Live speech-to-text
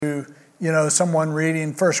to, someone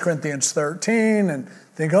reading 1 Corinthians 13 and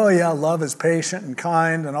think, oh yeah, love is patient and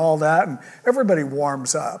kind and all that, and everybody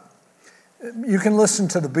warms up. You can listen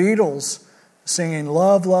to the Beatles singing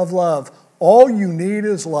love, love, love. All you need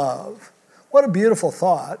is love. What a beautiful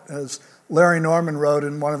thought. As Larry Norman wrote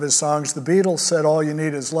in one of his songs, the Beatles said all you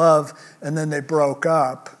need is love, and then they broke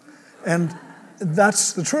up. And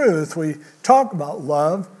that's the truth. We talk about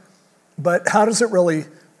love, but how does it really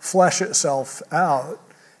flesh itself out?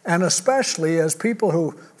 And especially as people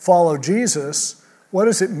who follow Jesus, what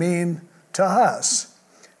does it mean to us?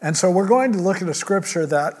 And so we're going to look at a scripture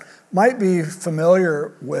that might be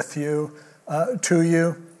familiar with you, to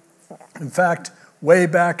you. In fact, way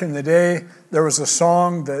back in the day, there was a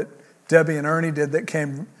song that Debbie and Ernie did that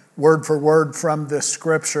came word for word from this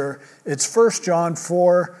scripture. It's 1 John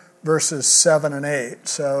 4, verses 7 and 8.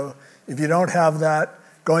 So if you don't have that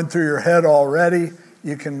going through your head already,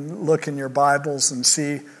 you can look in your Bibles and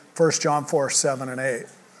see 1 John 4, 7 and 8.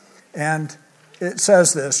 And it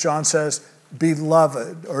says this, John says,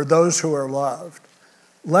 beloved, or those who are loved,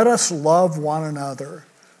 let us love one another,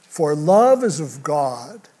 for love is of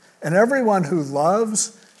God, and everyone who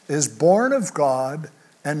loves is born of God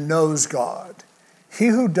and knows God. He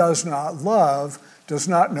who does not love does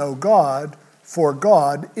not know God, for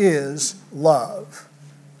God is love.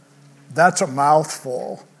 That's a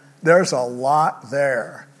mouthful. There's a lot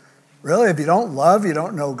there. Really, if you don't love, you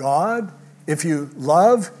don't know God. If you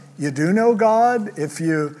love, you do know God. If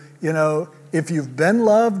you've been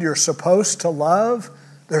loved, you're supposed to love.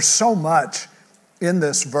 There's so much in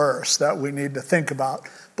this verse that we need to think about.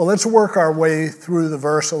 But let's work our way through the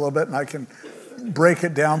verse a little bit, and I can break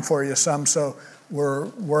it down for you some so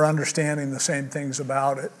we're understanding the same things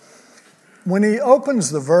about it. When he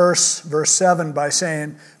opens the verse 7, by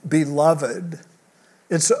saying, beloved,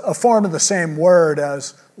 it's a form of the same word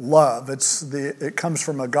as love. It comes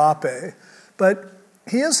from agape. But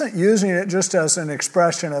he isn't using it just as an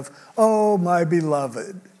expression of, oh, my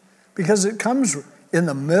beloved, because it comes in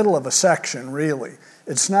the middle of a section, really.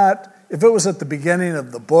 It's not, if it was at the beginning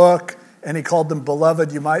of the book and he called them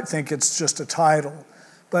beloved, you might think it's just a title.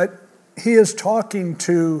 But he is talking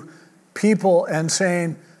to people and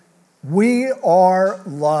saying, we are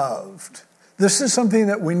loved. This is something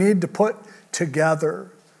that we need to put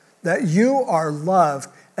together, that you are loved.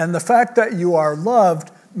 And the fact that you are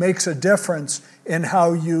loved makes a difference in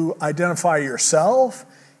how you identify yourself,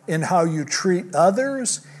 in how you treat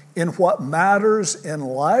others, in what matters in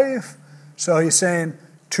life. So he's saying,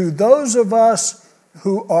 to those of us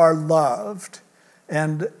who are loved,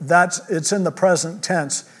 and it's in the present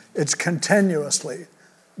tense, it's continuously.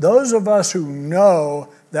 Those of us who know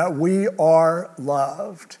that we are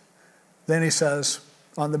loved. Then he says,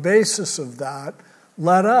 on the basis of that,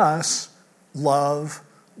 let us love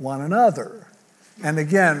one another. And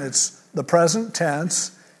again, it's the present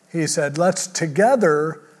tense. He said, let's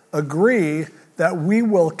together agree that we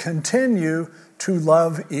will continue to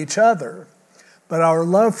love each other. But our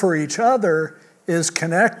love for each other is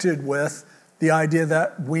connected with the idea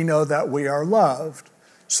that we know that we are loved.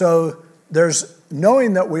 So there's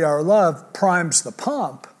knowing that we are loved primes the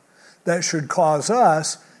pump that should cause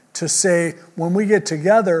us to say, when we get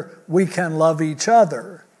together, we can love each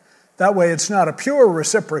other. That way it's not a pure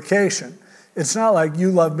reciprocation. It's not like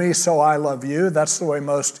you love me, so I love you. That's the way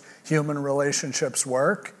most human relationships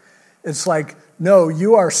work. It's like, no,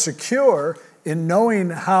 you are secure in knowing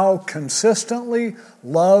how consistently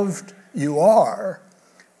loved you are.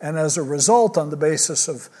 And as a result, on the basis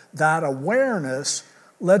of that awareness,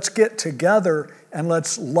 let's get together and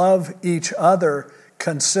let's love each other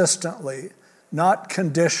consistently, not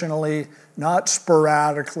conditionally, not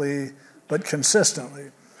sporadically, but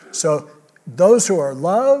consistently. So those who are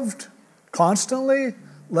loved constantly,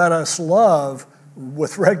 let us love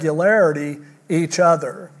with regularity each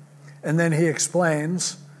other. And then he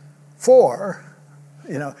explains, here's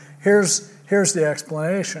the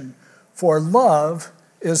explanation. For love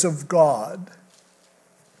is of God.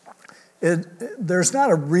 There's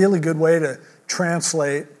not a really good way to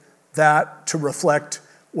translate that to reflect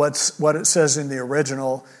what it says in the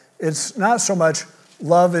original. It's not so much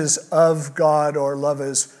love is of God or love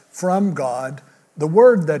is from God. The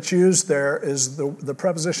word that's used there is the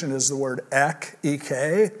preposition is the word ek,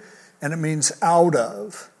 ek, and it means out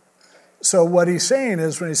of. So what he's saying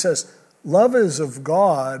is when he says love is of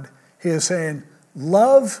God, he is saying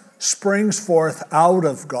love springs forth out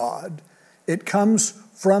of God. It comes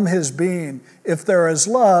from his being. If there is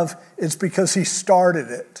love, it's because he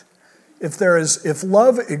started it. If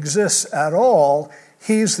love exists at all,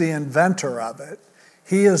 he's the inventor of it.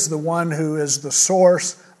 He is the one who is the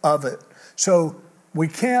source of it. So we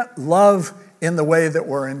can't love in the way that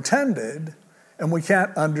we're intended, and we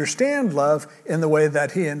can't understand love in the way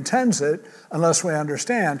that he intends it unless we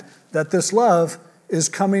understand that this love is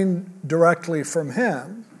coming directly from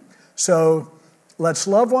him. So let's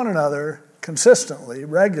love one another consistently,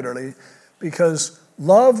 regularly, because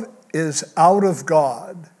love is out of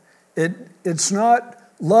God. It's not,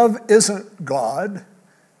 love isn't God.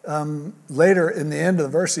 Later in the end of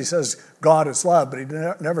the verse, he says God is love, but he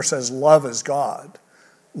never says love is God.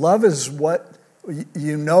 Love is what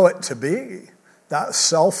you know it to be. That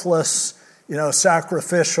selfless,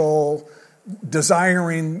 sacrificial,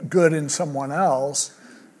 desiring good in someone else.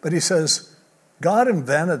 But he says, God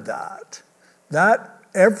invented that. That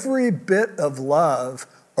every bit of love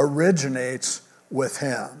originates with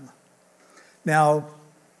him. Now,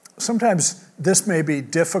 sometimes this may be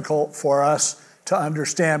difficult for us to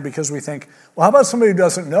understand because we think, well, how about somebody who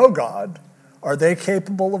doesn't know God? Are they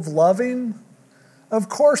capable of loving? Of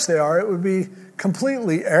course they are. It would be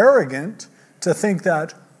completely arrogant to think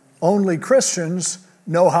that only Christians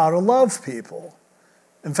know how to love people.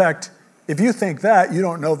 In fact, if you think that, you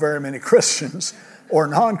don't know very many Christians or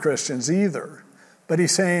non-Christians either. But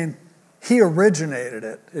he's saying he originated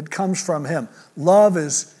it. It comes from him. Love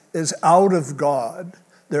is out of God.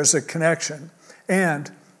 There's a connection.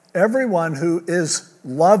 And everyone who is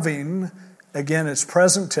loving, again, it's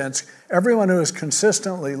present tense, everyone who is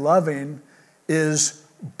consistently loving is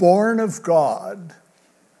born of God.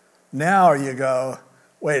 Now you go,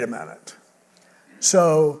 wait a minute.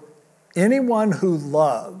 So anyone who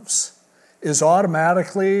loves is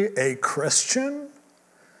automatically a Christian?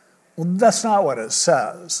 Well, that's not what it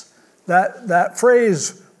says. That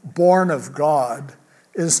phrase, born of God,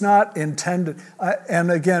 is not intended.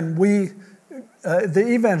 And again, the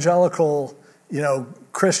evangelical,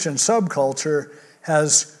 Christian subculture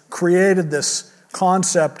has created this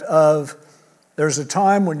concept of there's a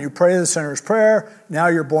time when you pray the sinner's prayer, now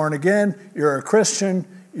you're born again, you're a Christian,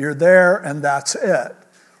 you're there, and that's it.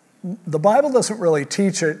 The Bible doesn't really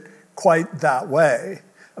teach it quite that way.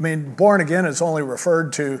 I mean, born again is only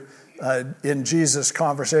referred to in Jesus'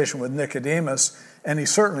 conversation with Nicodemus, and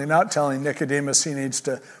he's certainly not telling Nicodemus he needs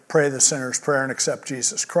to pray the sinner's prayer and accept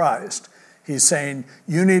Jesus Christ. He's saying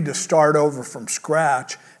you need to start over from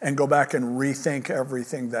scratch and go back and rethink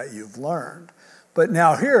everything that you've learned. But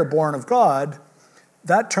now here, born of God,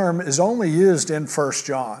 that term is only used in 1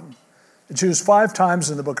 John. It's used 5 times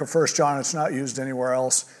in the book of 1 John. It's not used anywhere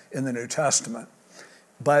else in the New Testament.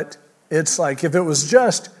 But it's like if it was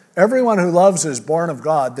just everyone who loves is born of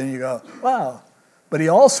God, then you go, wow. But he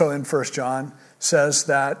also in 1 John says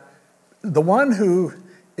that the one who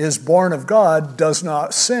is born of God does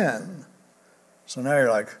not sin. So now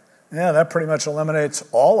you're like, yeah, that pretty much eliminates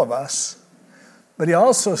all of us. But he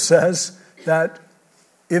also says that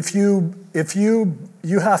if you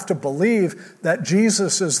have to believe that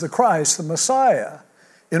Jesus is the Christ, the Messiah,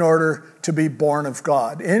 in order to be born of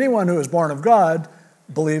God. Anyone who is born of God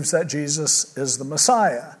believes that Jesus is the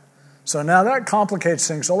Messiah. So now that complicates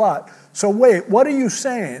things a lot. So wait, what are you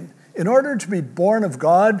saying? In order to be born of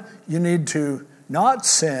God, you need to not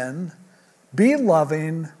sin, be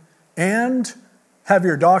loving, and have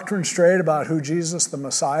your doctrine straight about who Jesus the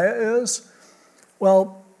Messiah is?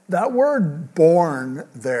 Well, that word born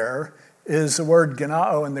there is the word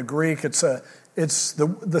genao in the Greek. It's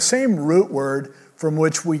the same root word from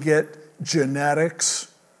which we get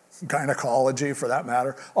genetics, gynecology for that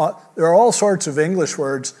matter. There are all sorts of English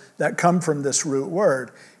words that come from this root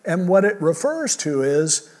word. And what it refers to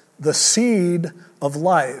is the seed of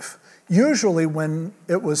life. Usually when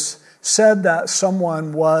it was said that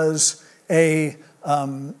someone was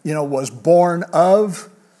was born of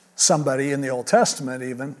somebody in the Old Testament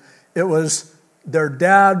even, it was their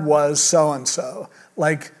dad was so-and-so.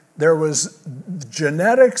 Like there was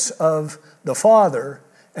genetics of the father,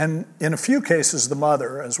 and in a few cases the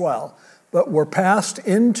mother as well, but were passed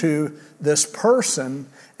into this person,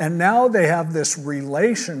 and now they have this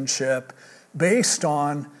relationship based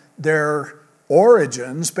on their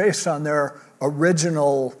origins, based on their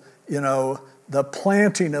original, the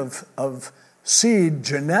planting of seed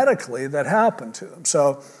genetically that happened to them.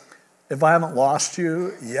 So if I haven't lost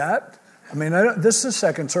you yet, this is the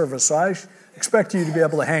second service, so I expect you to be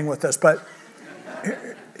able to hang with this. But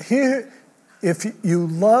if you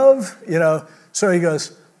love, so he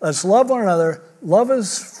goes, let's love one another. Love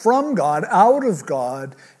is from God, out of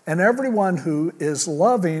God, and everyone who is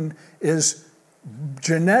loving is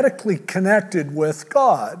genetically connected with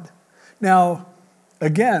God. Now,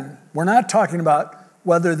 again, we're not talking about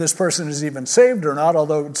whether this person is even saved or not,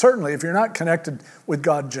 although certainly if you're not connected with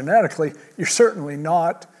God genetically, you're certainly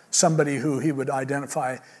not somebody who he would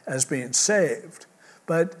identify as being saved.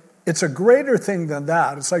 But it's a greater thing than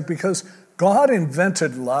that. It's like because God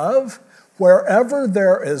invented love, wherever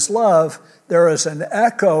there is love, there is an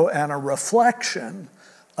echo and a reflection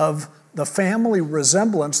of the family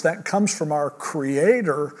resemblance that comes from our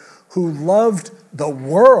Creator who loved the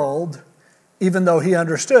world, even though he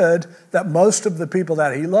understood that most of the people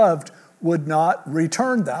that he loved would not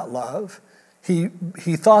return that love. He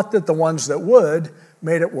thought that the ones that would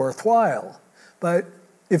made it worthwhile. But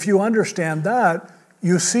if you understand that,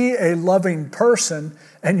 you see a loving person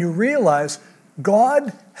and you realize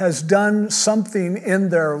God has done something in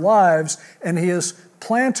their lives and he has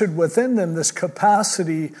planted within them this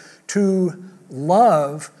capacity to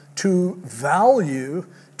love, to value,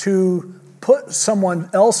 to put someone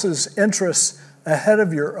else's interests ahead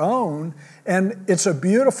of your own. And it's a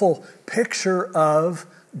beautiful picture of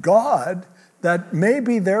God that may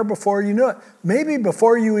be there before you knew it. Maybe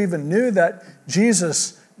before you even knew that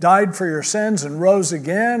Jesus died for your sins and rose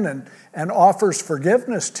again and offers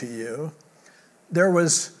forgiveness to you, there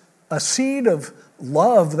was a seed of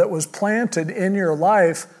love that was planted in your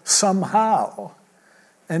life somehow.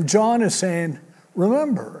 And John is saying,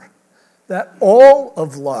 remember that all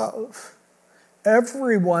of love,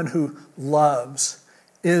 everyone who loves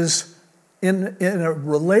is in a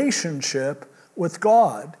relationship with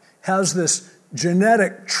God, has this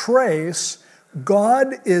genetic trace.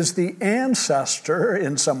 God is the ancestor,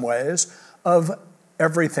 in some ways, of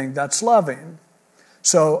everything that's loving.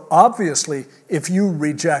 So obviously, if you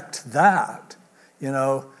reject that,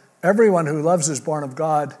 everyone who loves is born of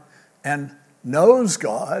God and knows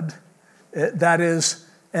God. That is,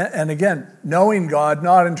 and again, knowing God,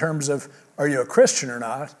 not in terms of are you a Christian or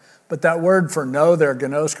not, but that word for know there,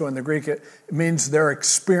 gnosko in the Greek, it means they're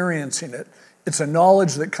experiencing it. It's a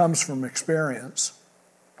knowledge that comes from experience.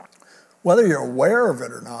 Whether you're aware of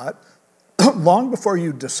it or not, long before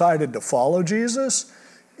you decided to follow Jesus,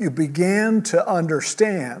 you began to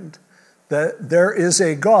understand that there is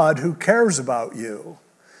a God who cares about you,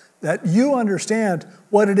 that you understand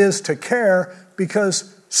what it is to care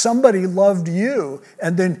because somebody loved you,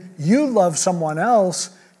 and then you love someone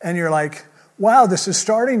else, and you're like, wow, this is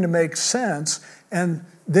starting to make sense. And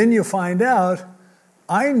then you find out,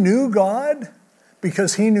 I knew God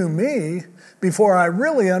because he knew me before I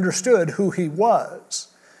really understood who he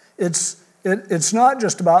was. It's not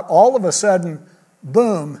just about all of a sudden,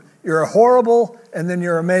 boom, you're horrible and then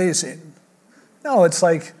you're amazing. No, it's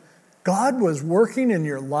like God was working in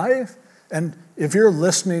your life. And if you're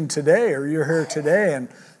listening today or you're here today and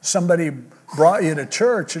somebody brought you to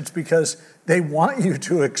church, it's because they want you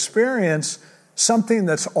to experience something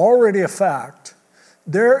that's already a fact.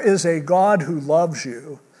 There is a God who loves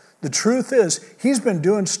you. The truth is, he's been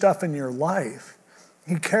doing stuff in your life.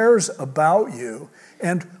 He cares about you.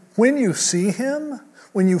 And when you see him,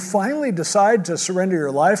 when you finally decide to surrender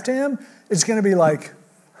your life to him, it's going to be like,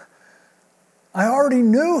 I already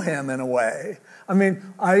knew him in a way. I mean,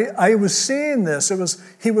 I was seeing this.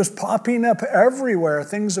 He was popping up everywhere.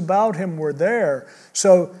 Things about him were there.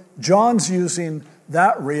 So John's using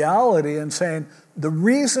that reality and saying, the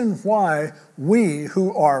reason why we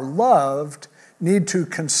who are loved need to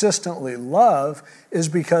consistently love is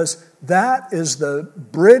because that is the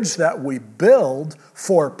bridge that we build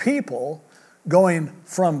for people going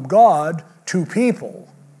from God to people.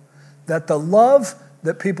 That the love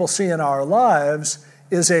that people see in our lives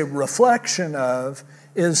is a reflection of,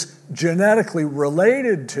 is genetically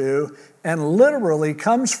related to, and literally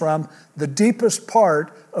comes from the deepest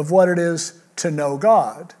part of what it is to know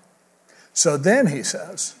God. So then he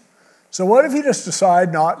says, so what if you just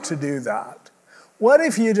decide not to do that? What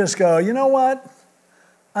if you just go, you know what?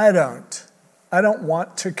 I don't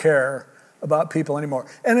want to care about people anymore.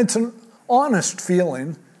 And it's an honest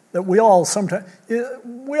feeling that we often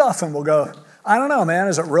will go, I don't know, man,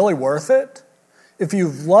 is it really worth it? If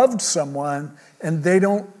you've loved someone and they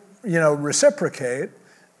don't, reciprocate,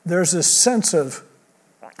 there's this sense of,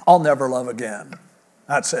 I'll never love again.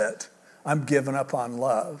 That's it. I'm giving up on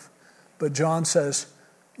love. But John says,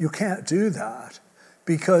 you can't do that.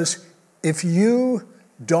 Because if you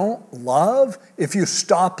don't love, if you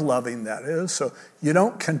stop loving, that is, so you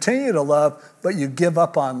don't continue to love, but you give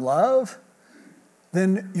up on love,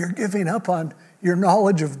 then you're giving up on your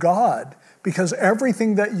knowledge of God. Because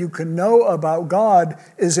everything that you can know about God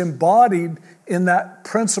is embodied in that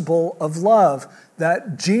principle of love,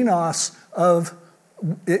 that genos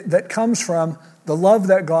that comes from the love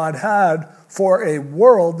that God had for a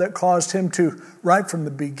world that caused him to, right from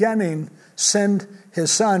the beginning, send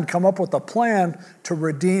his son, come up with a plan to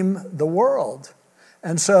redeem the world.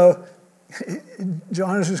 And so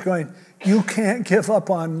John is just going, you can't give up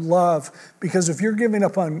on love, because if you're giving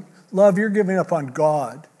up on love, you're giving up on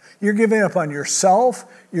God. You're giving up on yourself.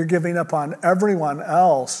 You're giving up on everyone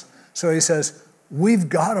else. So he says, we've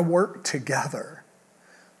got to work together.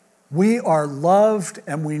 We are loved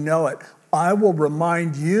and we know it. I will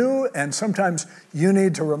remind you, and sometimes you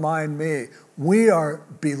need to remind me, we are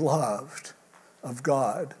beloved of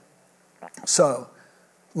God. So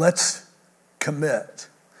let's commit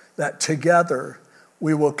that together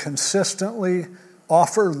we will consistently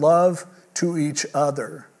offer love to each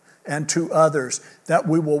other and to others, that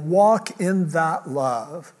we will walk in that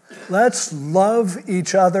love. Let's love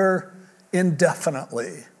each other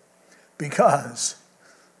indefinitely, because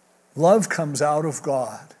love comes out of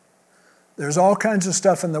God. There's all kinds of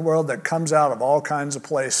stuff in the world that comes out of all kinds of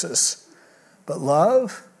places. But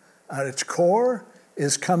love, at its core,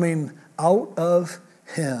 is coming out of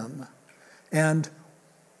Him. And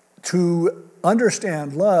to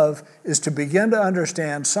understand love is to begin to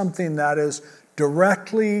understand something that is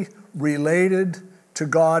directly related to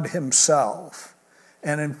God Himself.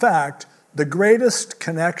 And in fact, the greatest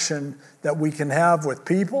connection that we can have with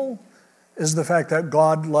people is the fact that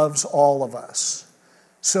God loves all of us.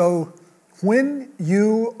 So when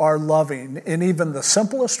you are loving in even the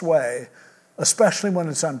simplest way, especially when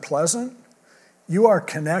it's unpleasant, you are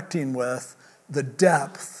connecting with the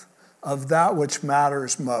depth of that which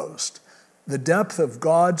matters most, the depth of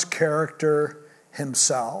God's character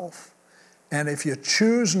Himself. And if you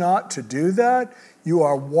choose not to do that, you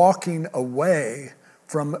are walking away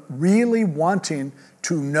from really wanting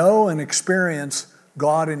to know and experience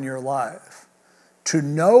God in your life. To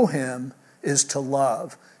know Him is to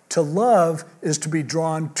love. To love is to be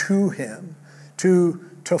drawn to Him. To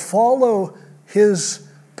follow His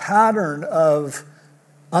pattern of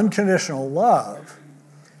unconditional love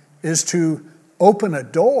is to open a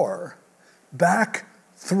door back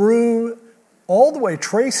through, all the way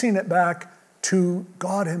tracing it back to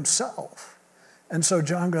God Himself. And so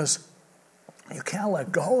John goes, you can't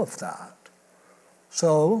let go of that.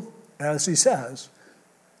 So, as he says,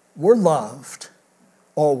 we're loved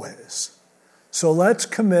always. So let's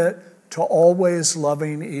commit to always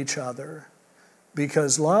loving each other.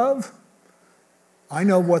 Because love, I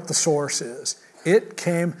know what the source is. It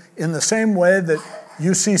came in the same way that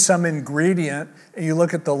you see some ingredient and you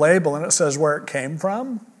look at the label and it says where it came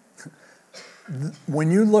from.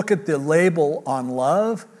 When you look at the label on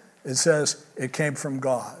love, it says it came from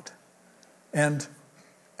God. And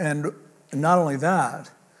not only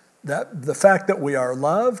that the fact that we are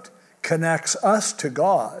loved connects us to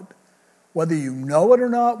God. Whether you know it or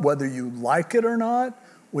not, whether you like it or not,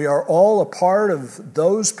 we are all a part of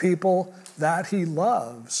those people that He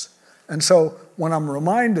loves. And so when I'm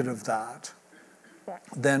reminded of that,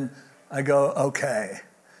 then I go, okay,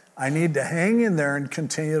 I need to hang in there and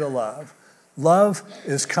continue to love. Love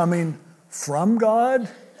is coming from God,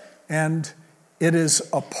 and it is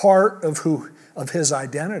a part of His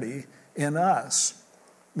identity in us.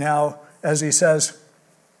 Now, as he says,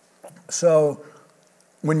 so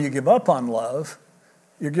when you give up on love,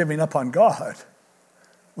 you're giving up on God.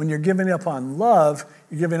 When you're giving up on love,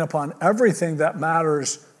 you're giving up on everything that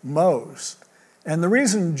matters most. And the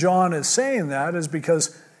reason John is saying that is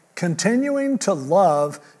because continuing to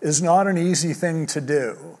love is not an easy thing to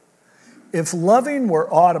do. If loving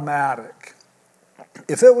were automatic,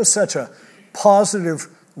 if it was such a positive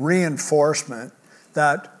reinforcement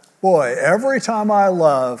that, boy, every time I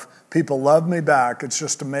love, people love me back, it's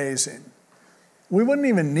just amazing, we wouldn't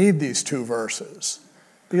even need these two verses.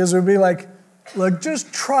 Because it would be like, look,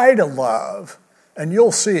 just try to love, and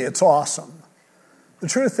you'll see it's awesome. The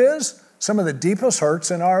truth is, some of the deepest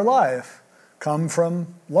hurts in our life come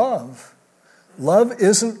from love. Love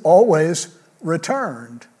isn't always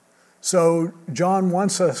returned. So John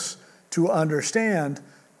wants us to understand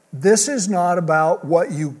this is not about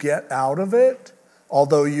what you get out of it,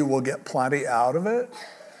 although you will get plenty out of it.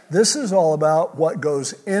 This is all about what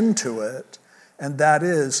goes into it, and that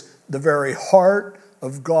is the very heart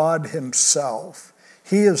of God Himself.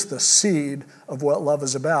 He is the seed of what love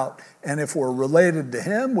is about. And if we're related to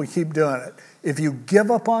Him, we keep doing it. If you give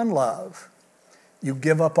up on love, you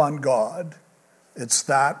give up on God. It's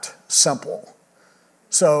that simple.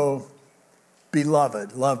 So,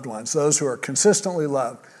 beloved, loved ones, those who are consistently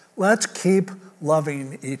loved, let's keep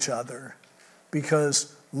loving each other,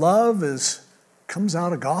 because love comes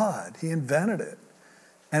out of God. He invented it.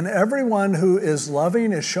 And everyone who is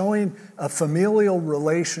loving is showing a familial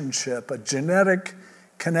relationship, a genetic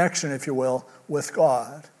connection, if you will, with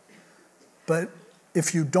God. But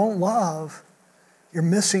if you don't love, you're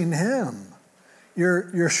missing Him.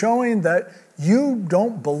 You're showing that you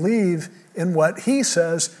don't believe in what He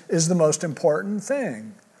says is the most important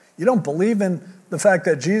thing. You don't believe in the fact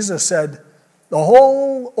that Jesus said, The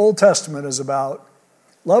whole Old Testament is about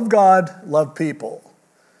love God, love people.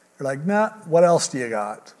 You're like, nah, what else do you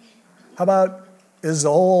got? How about, is the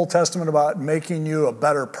whole Old Testament about making you a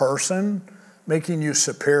better person, making you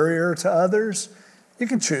superior to others? You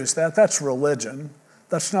can choose that. That's religion.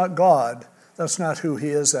 That's not God. That's not who he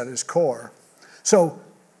is at his core. So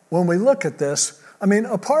when we look at this,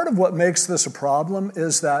 a part of what makes this a problem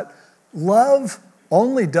is that love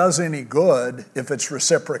only does any good if it's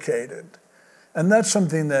reciprocated. And that's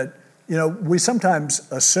something that, we sometimes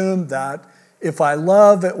assume that if I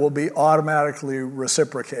love, it will be automatically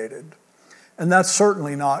reciprocated. And that's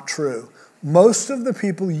certainly not true. Most of the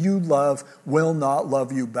people you love will not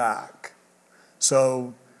love you back.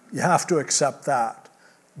 So you have to accept that.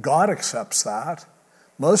 God accepts that.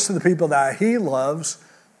 Most of the people that he loves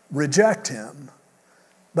reject him.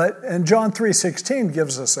 And John 3:16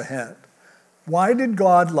 gives us a hint. Why did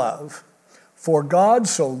God love? For God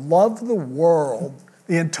so loved the world,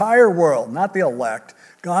 the entire world, not the elect.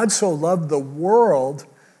 God so loved the world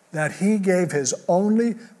that he gave his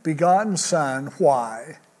only begotten Son.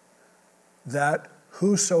 Why? That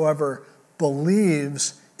whosoever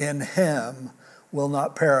believes in him will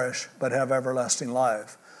not perish, but have everlasting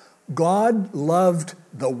life. God loved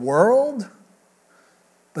the world,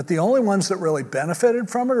 but the only ones that really benefited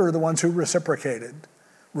from it are the ones who reciprocated,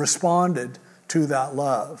 responded to that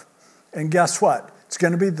love. And guess what? It's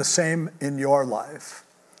going to be the same in your life.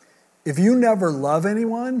 If you never love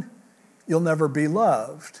anyone, you'll never be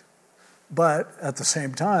loved. But at the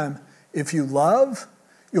same time, if you love,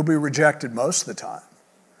 you'll be rejected most of the time.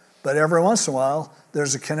 But every once in a while,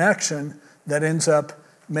 there's a connection that ends up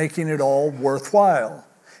making it all worthwhile.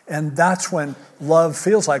 And that's when love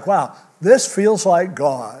feels like, wow, this feels like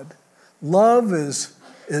God. Love is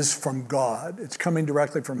from God. It's coming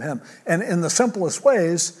directly from him. And in the simplest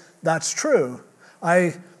ways, that's true.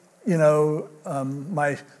 My little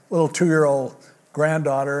 2-year-old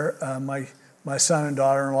granddaughter, my son and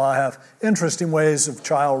daughter-in-law have interesting ways of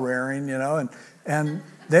child rearing, and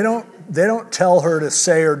they don't tell her to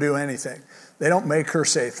say or do anything. They don't make her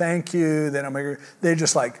say thank you. They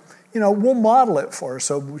just we'll model it for her.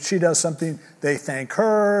 So she does something, they thank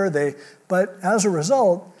her. But as a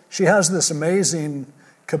result, she has this amazing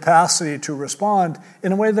capacity to respond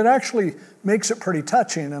in a way that actually makes it pretty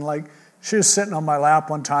touching. And she was sitting on my lap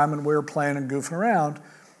one time and we were playing and goofing around.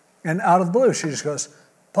 And out of the blue, she just goes,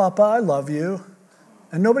 Papa, I love you.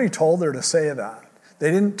 And nobody told her to say that.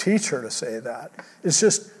 They didn't teach her to say that. It's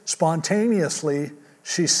just spontaneously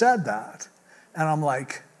she said that. And I'm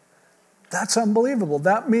like, that's unbelievable.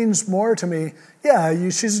 That means more to me. Yeah,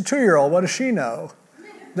 she's a 2-year-old. What does she know?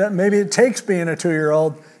 That maybe it takes being a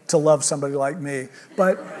 2-year-old to love somebody like me.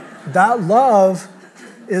 But that love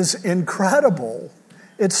is incredible.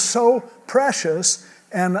 It's so precious.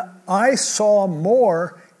 And I saw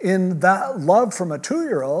more in that love from a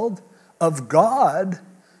 2-year-old of God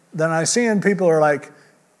than I see in people who are like,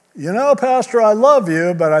 Pastor, I love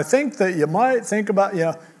you, but I think that you might think about,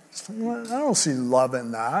 I don't see love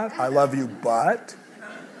in that. I love you, but.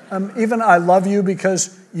 Even I love you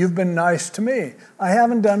because you've been nice to me. I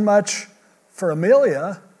haven't done much for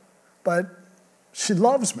Amelia, but she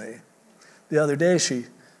loves me. The other day,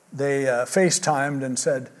 they FaceTimed and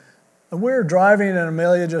said, and we were driving and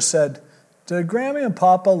Amelia just said, did Grammy and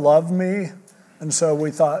Papa love me? And so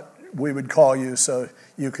we thought we would call you so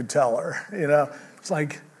you could tell her.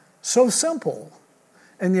 It's so simple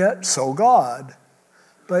and yet so God.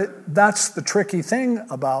 But that's the tricky thing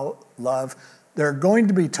about love. There are going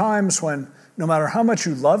to be times when no matter how much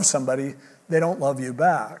you love somebody, they don't love you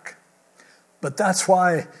back. But that's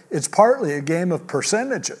why it's partly a game of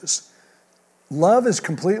percentages. Love is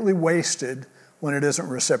completely wasted when it isn't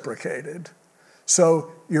reciprocated.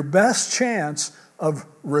 So your best chance of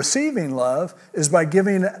receiving love is by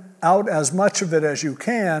giving out as much of it as you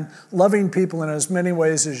can, loving people in as many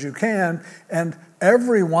ways as you can, and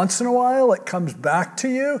every once in a while it comes back to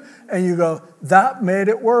you and you go, that made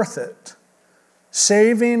it worth it.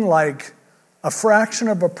 Saving a fraction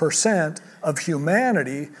of a percent of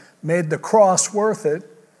humanity made the cross worth it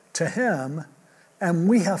to him, and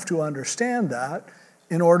we have to understand that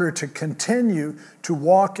in order to continue to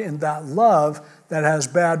walk in that love that has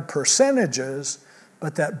bad percentages,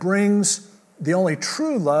 but that brings the only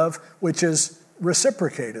true love, which is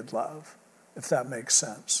reciprocated love, if that makes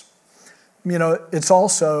sense. It's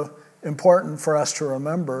also important for us to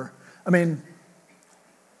remember,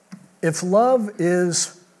 if love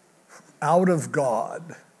is out of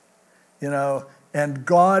God, and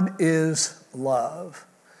God is love,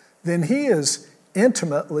 then he is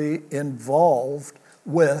intimately involved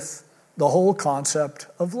with the whole concept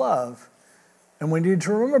of love. And we need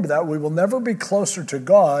to remember that. We will never be closer to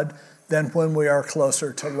God than when we are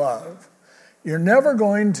closer to love. You're never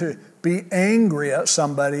going to be angry at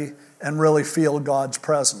somebody and really feel God's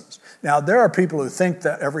presence. Now, there are people who think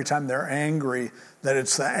that every time they're angry, that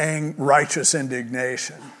it's the righteous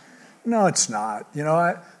indignation. No, it's not.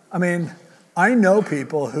 I know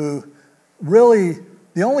people who really,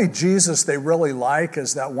 the only Jesus they really like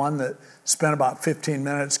is that one that spent about 15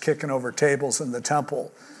 minutes kicking over tables in the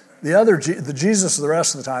temple. The Jesus the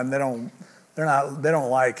rest of the time, they don't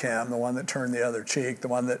like him. The one that turned the other cheek, the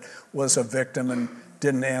one that was a victim and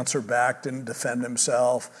didn't answer back, didn't defend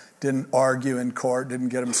himself, didn't argue in court, didn't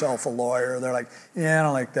get himself a lawyer. They're like, yeah, I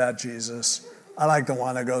don't like that Jesus. I like the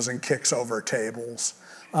one that goes and kicks over tables.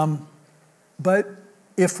 But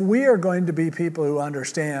if we are going to be people who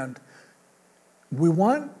understand, we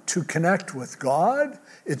want to connect with God,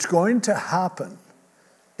 it's going to happen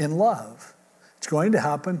in love. It's going to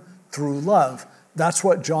happen through love. That's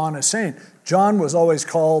what John is saying. John was always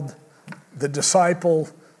called the disciple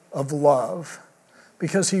of love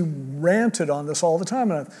because he ranted on this all the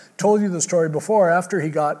time. And I've told you the story before. After he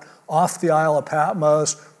got off the Isle of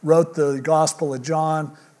Patmos, wrote the Gospel of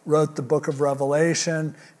John, wrote the book of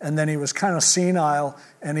Revelation, and then he was kind of senile,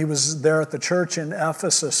 and he was there at the church in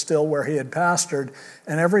Ephesus still where he had pastored.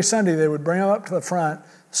 And every Sunday they would bring him up to the front,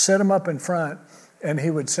 sit him up in front, and he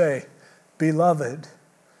would say, "Beloved,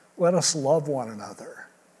 let us love one another."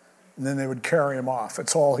 And then they would carry him off.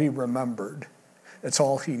 It's all he remembered. It's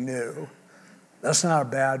all he knew. That's not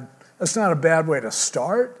a bad way to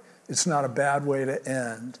start. It's not a bad way to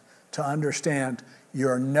end. To understand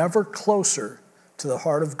you're never closer to the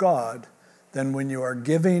heart of God than when you are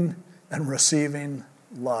giving and receiving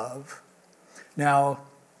love. Now,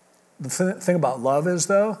 the thing about love is,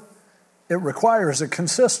 though, it requires a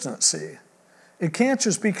consistency. It can't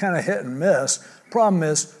just be kind of hit and miss. Problem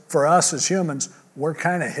is, for us as humans, we're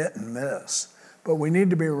kind of hit and miss. But we need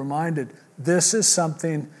to be reminded this is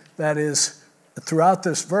something that is, throughout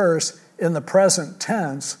this verse, in the present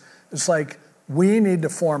tense, it's like we need to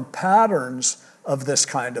form patterns of this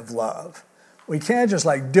kind of love. We can't just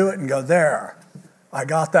do it and go, there, I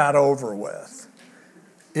got that over with.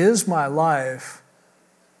 Is my life,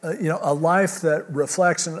 a life that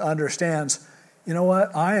reflects and understands, you know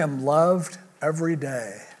what, I am loved every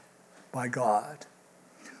day by God.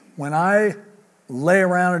 When I lay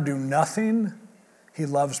around and do nothing, he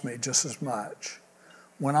loves me just as much.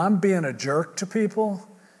 When I'm being a jerk to people,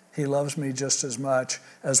 he loves me just as much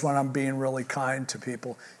as when I'm being really kind to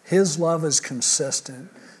people. His love is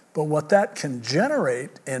consistent. But what that can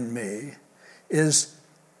generate in me is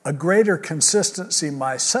a greater consistency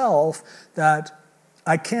myself that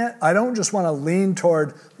I don't just want to lean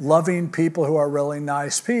toward loving people who are really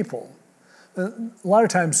nice people. A lot of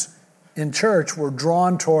times in church, we're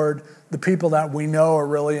drawn toward the people that we know are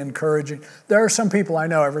really encouraging. There are some people I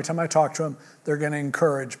know, every time I talk to them, they're going to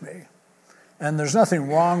encourage me. And there's nothing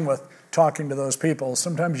wrong with talking to those people.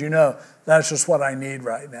 Sometimes that's just what I need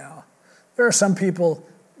right now. There are some people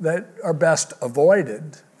that are best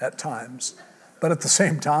avoided at times. But at the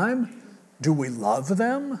same time, do we love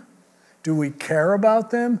them? Do we care about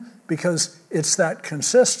them? Because it's that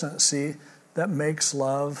consistency that makes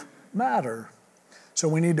love matter. So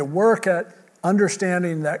we need to work at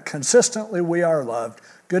understanding that consistently we are loved.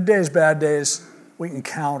 Good days, bad days, we can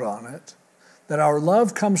count on it. That our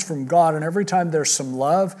love comes from God, and every time there's some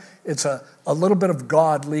love, it's a little bit of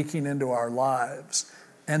God leaking into our lives.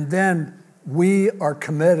 And then we are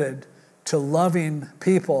committed to loving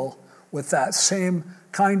people with that same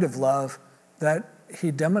kind of love that he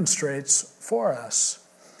demonstrates for us.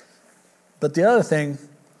 But the other thing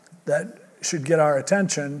that should get our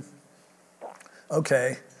attention,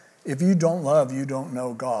 okay, if you don't love, you don't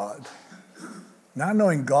know God. Not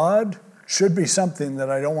knowing God should be something that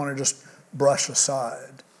I don't want to just brush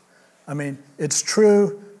aside. I mean, it's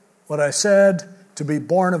true what I said, to be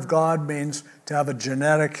born of God means to have a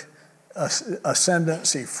genetic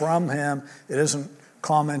ascendancy from him. It isn't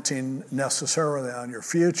commenting necessarily on your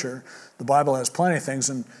future. The Bible has plenty of things,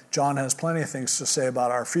 and John has plenty of things to say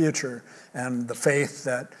about our future and the faith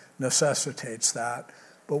that necessitates that.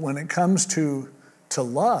 But when it comes to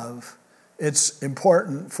love, it's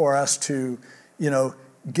important for us to,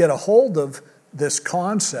 get a hold of this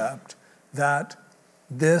concept that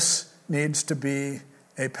this needs to be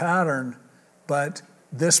a pattern, but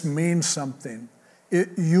this means something.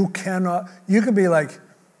 You can be like,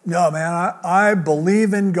 no, man, I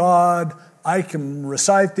believe in God. I can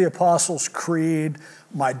recite the Apostles' Creed.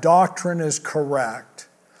 My doctrine is correct.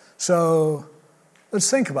 So let's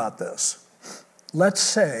think about this. Let's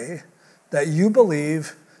say that you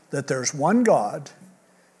believe that there's one God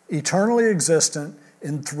eternally existent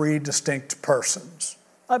in three distinct persons.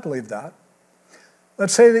 I believe that.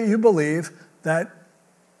 Let's say that you believe that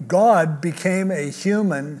God became a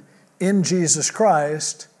human in Jesus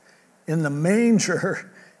Christ in the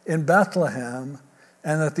manger in Bethlehem,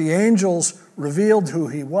 and that the angels revealed who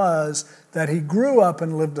he was, that he grew up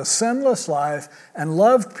and lived a sinless life and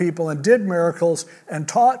loved people and did miracles and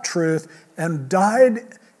taught truth and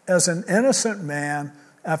died as an innocent man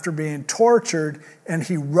after being tortured, and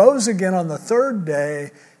he rose again on the third day,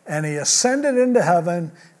 and he ascended into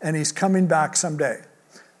heaven, and he's coming back someday.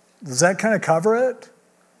 Does that kind of cover it?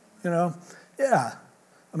 Yeah.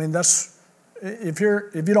 I mean, that's, if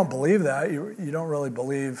you don't believe that, you don't really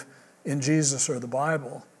believe in Jesus or the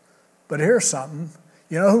Bible. But here's something.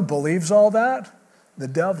 You know who believes all that? The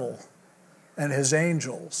devil and his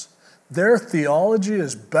angels. Their theology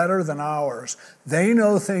is better than ours. They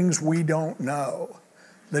know things we don't know.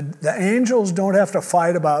 The angels don't have to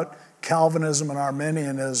fight about Calvinism and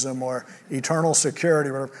Arminianism or eternal security.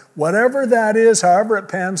 Whatever that is, however it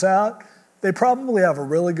pans out, they probably have a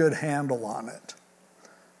really good handle on it.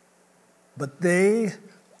 But they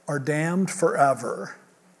are damned forever,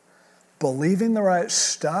 believing the right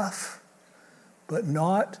stuff, but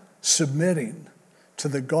not submitting to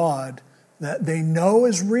the God that they know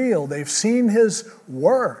is real. They've seen his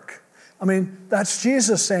work. I mean, that's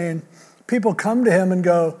Jesus saying, people come to him and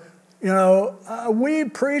go, we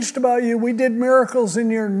preached about you. We did miracles in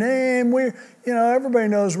your name. Everybody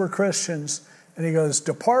knows we're Christians. And he goes,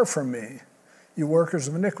 depart from me, you workers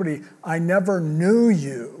of iniquity. I never knew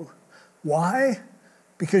you. Why?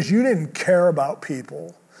 Because you didn't care about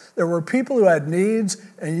people. There were people who had needs,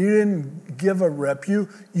 and you didn't give a rip.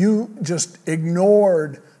 You just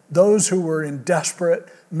ignored those who were in desperate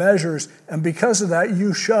measures. And because of that,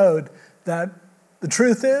 you showed that the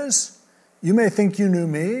truth is, you may think you knew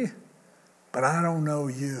me, but I don't know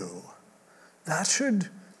you. That should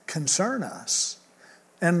concern us.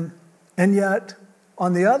 And yet,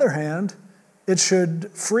 on the other hand, it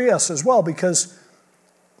should free us as well, because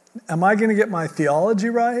am I going to get my theology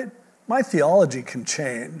right? My theology can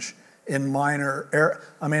change in minor error.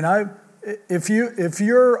 I mean, if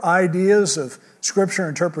your ideas of Scripture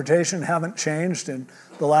interpretation haven't changed in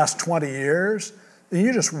the last 20 years, then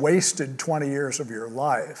you just wasted 20 years of your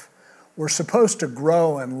life. We're supposed to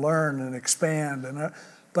grow and learn and expand,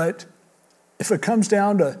 but if it comes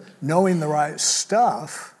down to knowing the right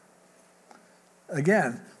stuff,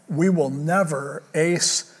 again, we will never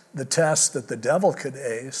ace the test that the devil could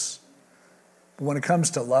ace. But when it comes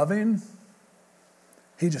to loving,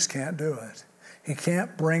 he just can't do it. He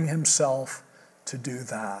can't bring himself to do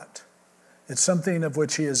that. It's something of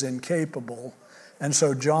which he is incapable. And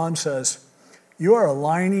so John says, you are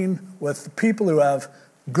aligning with people who have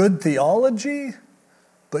good theology,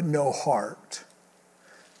 but no heart.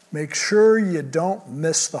 Make sure you don't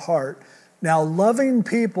miss the heart. Now, loving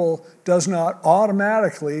people does not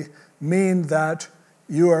automatically mean that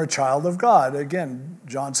you are a child of God. Again,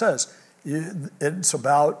 John says, it's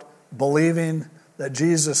about believing that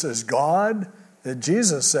Jesus is God. That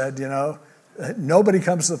Jesus said, nobody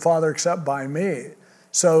comes to the Father except by me.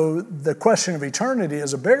 So the question of eternity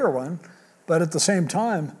is a bigger one, but at the same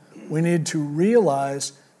time, we need to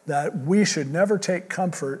realize that we should never take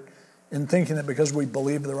comfort in thinking that because we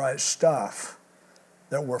believe the right stuff,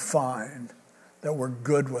 that we're fine, that we're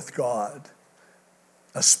good with God.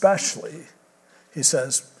 Especially, he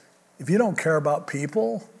says, if you don't care about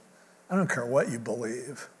people, I don't care what you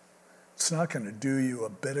believe. It's not going to do you a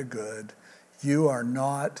bit of good. You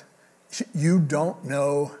don't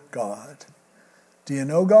know God. Do you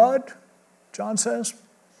know God? John says.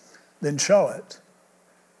 Then show it.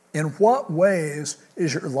 In what ways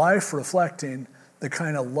is your life reflecting the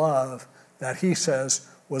kind of love that he says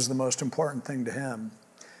was the most important thing to him?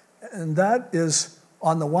 And that is,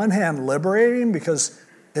 on the one hand, liberating because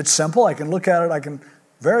it's simple. I can look at it. I can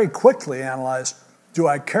very quickly analyze, do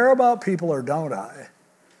I care about people or don't I?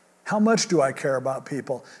 How much do I care about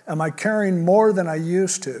people? Am I caring more than I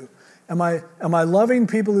used to? Am I loving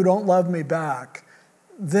people who don't love me back?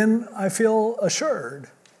 Then I feel assured.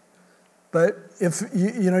 But if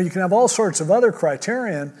you can have all sorts of other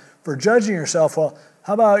criterion for judging yourself. Well,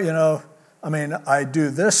 how about, I do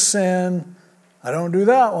this sin, I don't do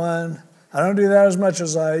that one, I don't do that as much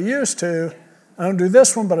as I used to, I don't do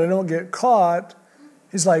this one, but I don't get caught.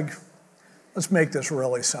 He's like, let's make this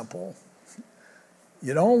really simple.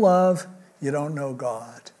 You don't love, you don't know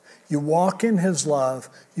God. You walk in his love,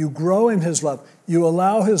 you grow in his love, you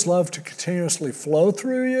allow his love to continuously flow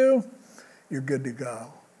through you, you're good to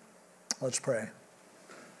go. Let's pray.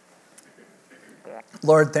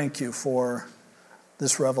 Lord, thank you for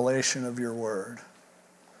this revelation of your word.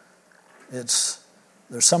 There's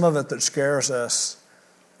some of it that scares us.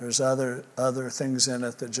 There's other things in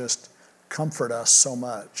it that just comfort us so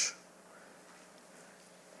much.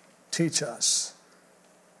 Teach us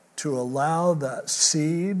to allow that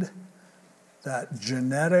seed, that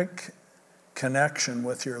genetic connection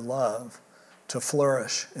with your love to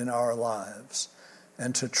flourish in our lives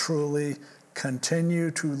and to truly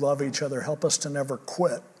continue to love each other. Help us to never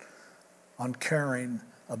quit on caring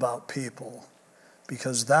about people,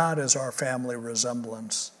 because that is our family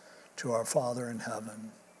resemblance to our Father in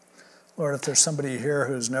heaven. Lord, if there's somebody here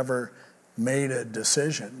who's never made a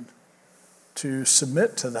decision to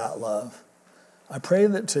submit to that love, I pray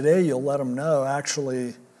that today you'll let them know,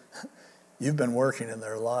 actually, you've been working in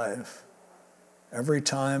their life. Every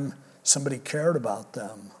time somebody cared about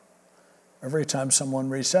them, every time someone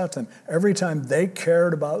reached out to them, every time they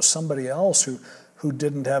cared about somebody else who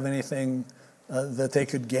didn't have anything that they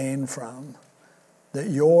could gain from, that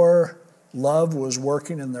your love was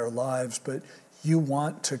working in their lives, but you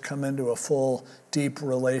want to come into a full, deep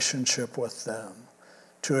relationship with them,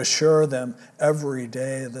 to assure them every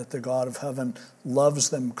day that the God of heaven loves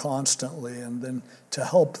them constantly, and then to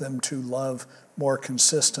help them to love more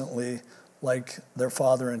consistently like their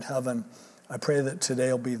Father in heaven. I pray that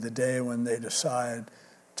today will be the day when they decide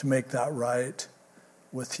to make that right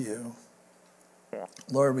with you.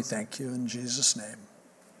 Lord, we thank you in Jesus' name.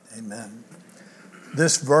 Amen.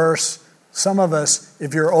 This verse, some of us,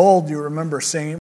 if you're old, you remember singing